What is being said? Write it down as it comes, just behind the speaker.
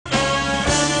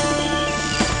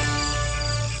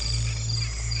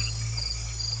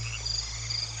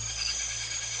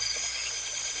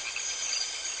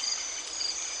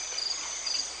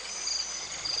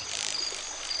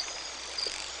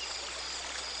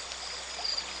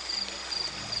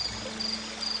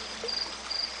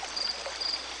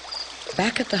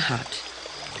Back at the hut,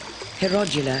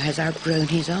 Herodula has outgrown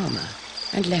his armor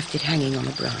and left it hanging on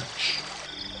a branch.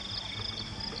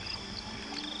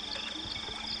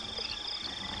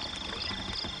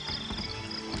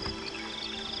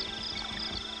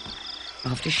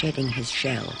 After shedding his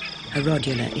shell,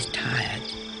 Herodula is tired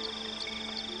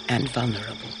and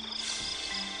vulnerable.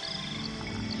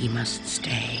 He must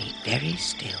stay very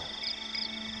still.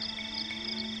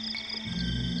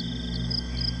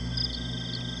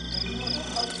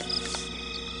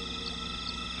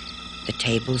 The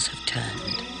tables have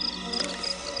turned.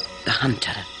 The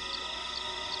hunter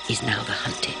is now the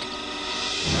hunted.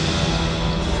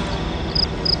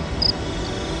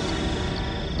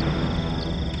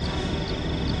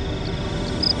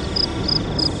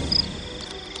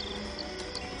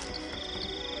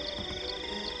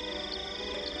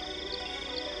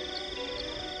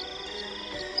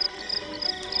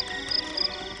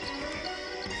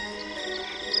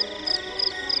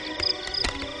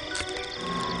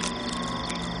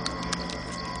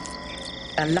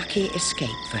 A lucky escape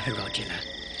for Herodula,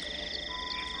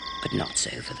 but not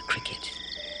so for the cricket.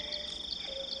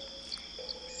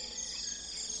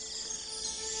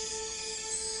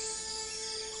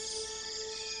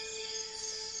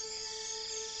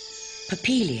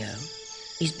 Papilio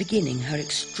is beginning her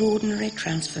extraordinary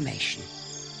transformation.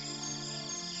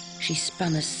 She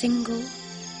spun a single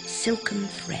silken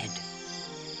thread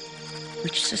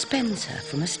which suspends her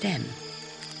from a stem.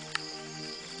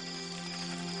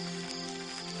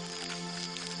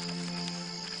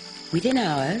 Within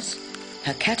hours,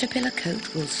 her caterpillar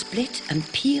coat will split and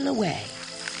peel away.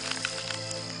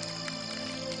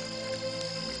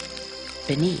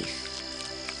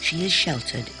 Beneath, she is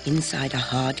sheltered inside a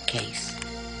hard case.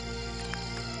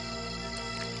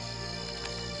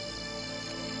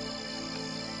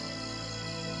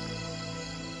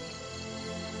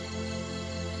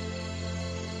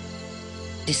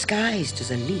 Disguised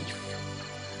as a leaf,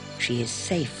 she is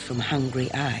safe from hungry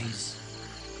eyes.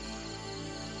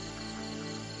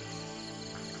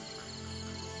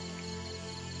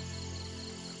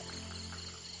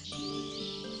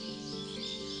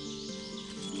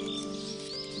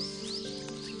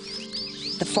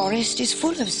 The forest is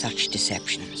full of such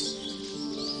deceptions.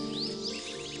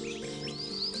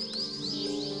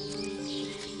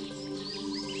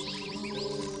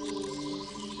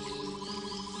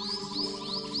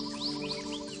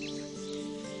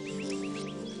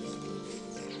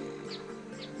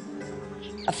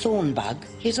 A thorn bug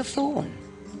is a thorn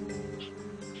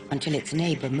until its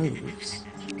neighbor moves.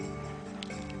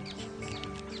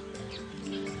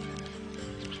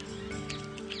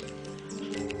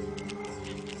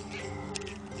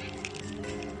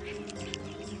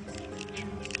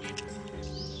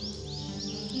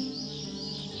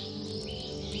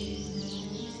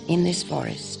 In this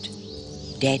forest,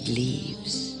 dead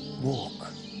leaves walk.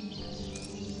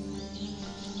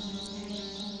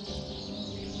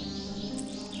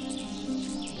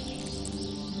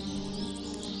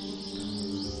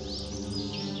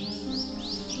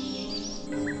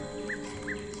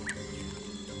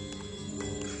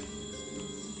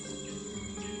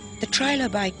 The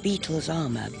trilobite beetle's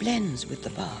armor blends with the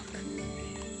bark.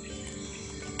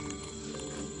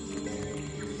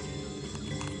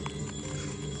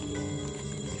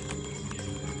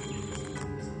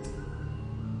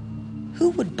 Who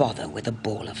would bother with a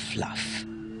ball of fluff?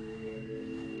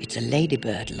 It's a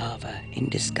ladybird larva in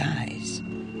disguise.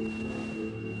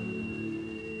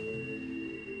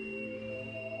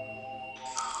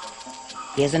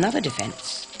 Here's another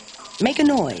defense. Make a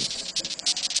noise.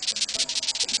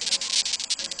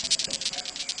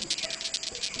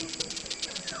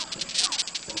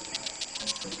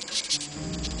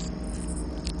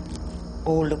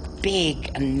 All look big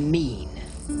and mean.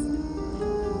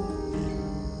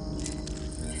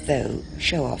 Though,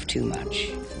 show off too much,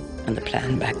 and the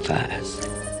plan backfires.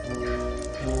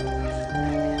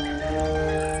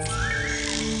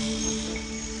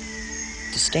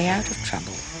 To stay out of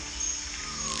trouble,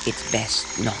 it's best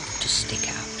not to stick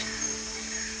out.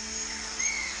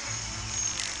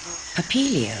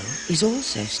 Papilio is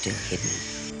also still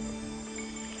hidden,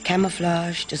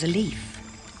 camouflaged as a leaf.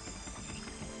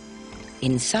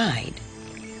 Inside,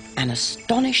 an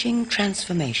astonishing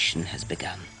transformation has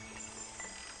begun.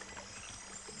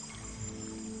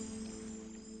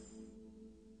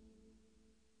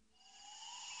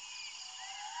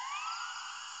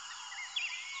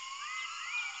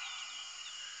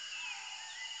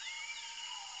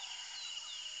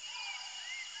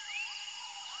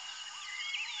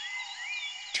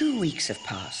 Two weeks have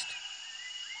passed.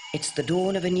 It's the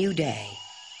dawn of a new day.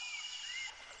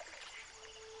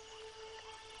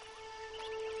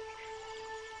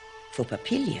 For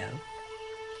Papilio,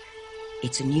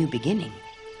 it's a new beginning.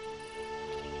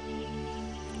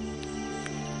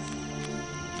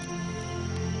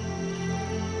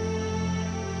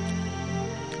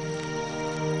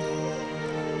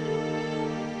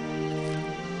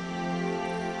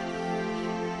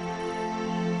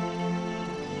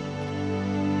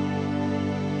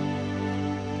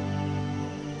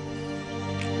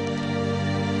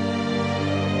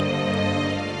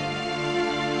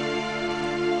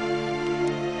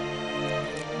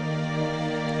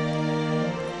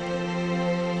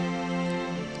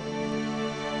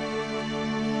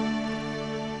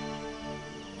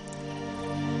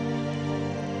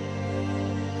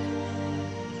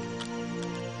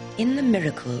 In the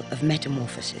miracle of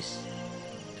metamorphosis,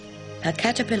 her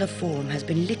caterpillar form has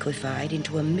been liquefied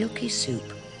into a milky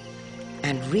soup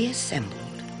and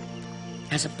reassembled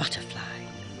as a butterfly.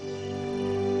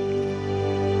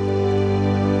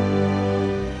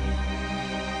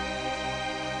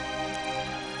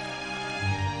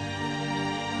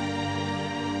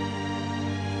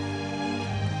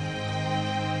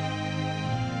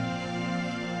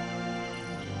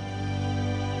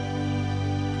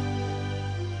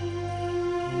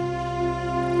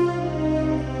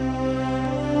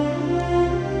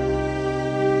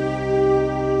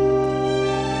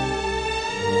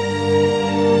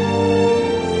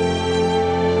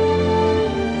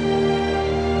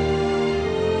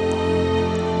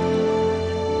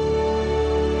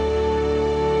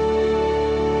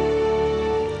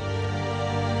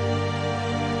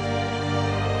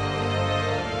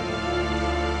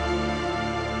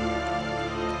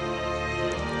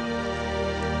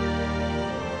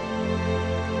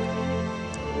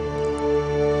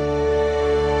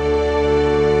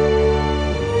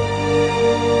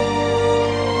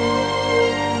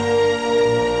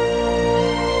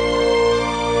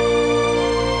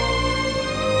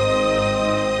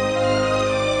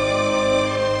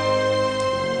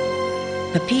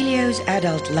 Papilio's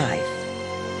adult life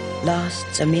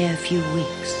lasts a mere few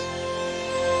weeks.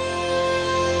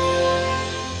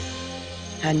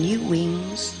 Her new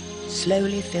wings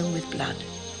slowly fill with blood.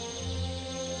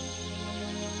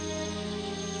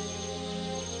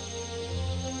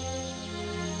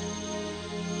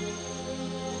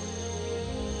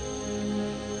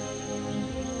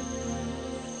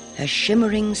 Her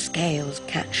shimmering scales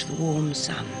catch the warm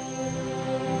sun.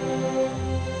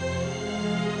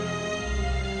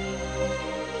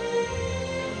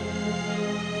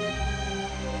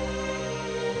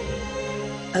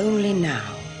 Only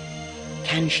now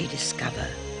can she discover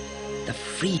the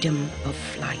freedom of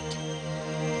flight.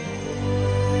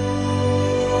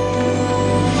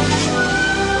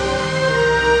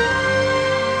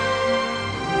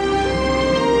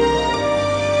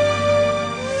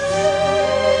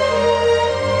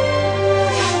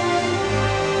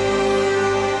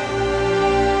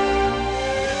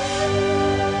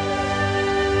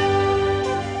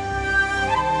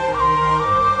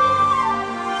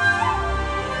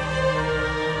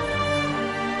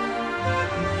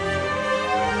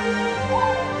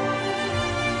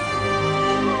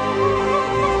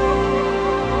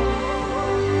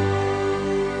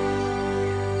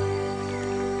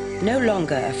 No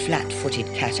longer a flat-footed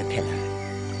caterpillar,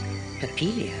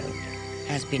 Papilio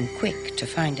has been quick to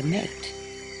find a mate.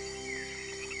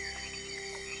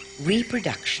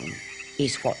 Reproduction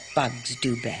is what bugs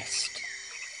do best.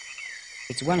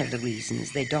 It's one of the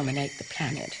reasons they dominate the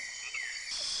planet.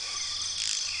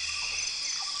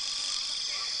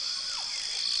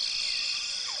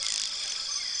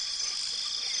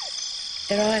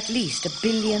 There are at least a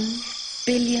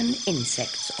billion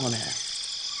insects on Earth.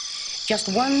 Just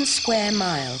 1 square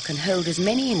mile can hold as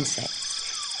many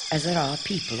insects as there are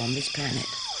people on this planet.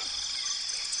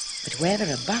 But where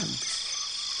there are bugs,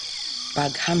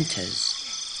 bug hunters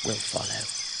will follow.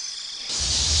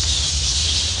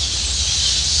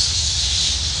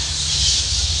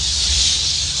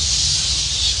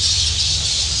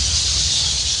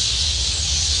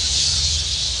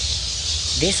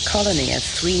 This colony of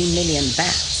 3 million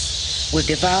bats will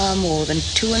devour more than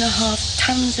 2.5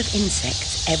 tons of insects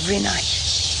every night.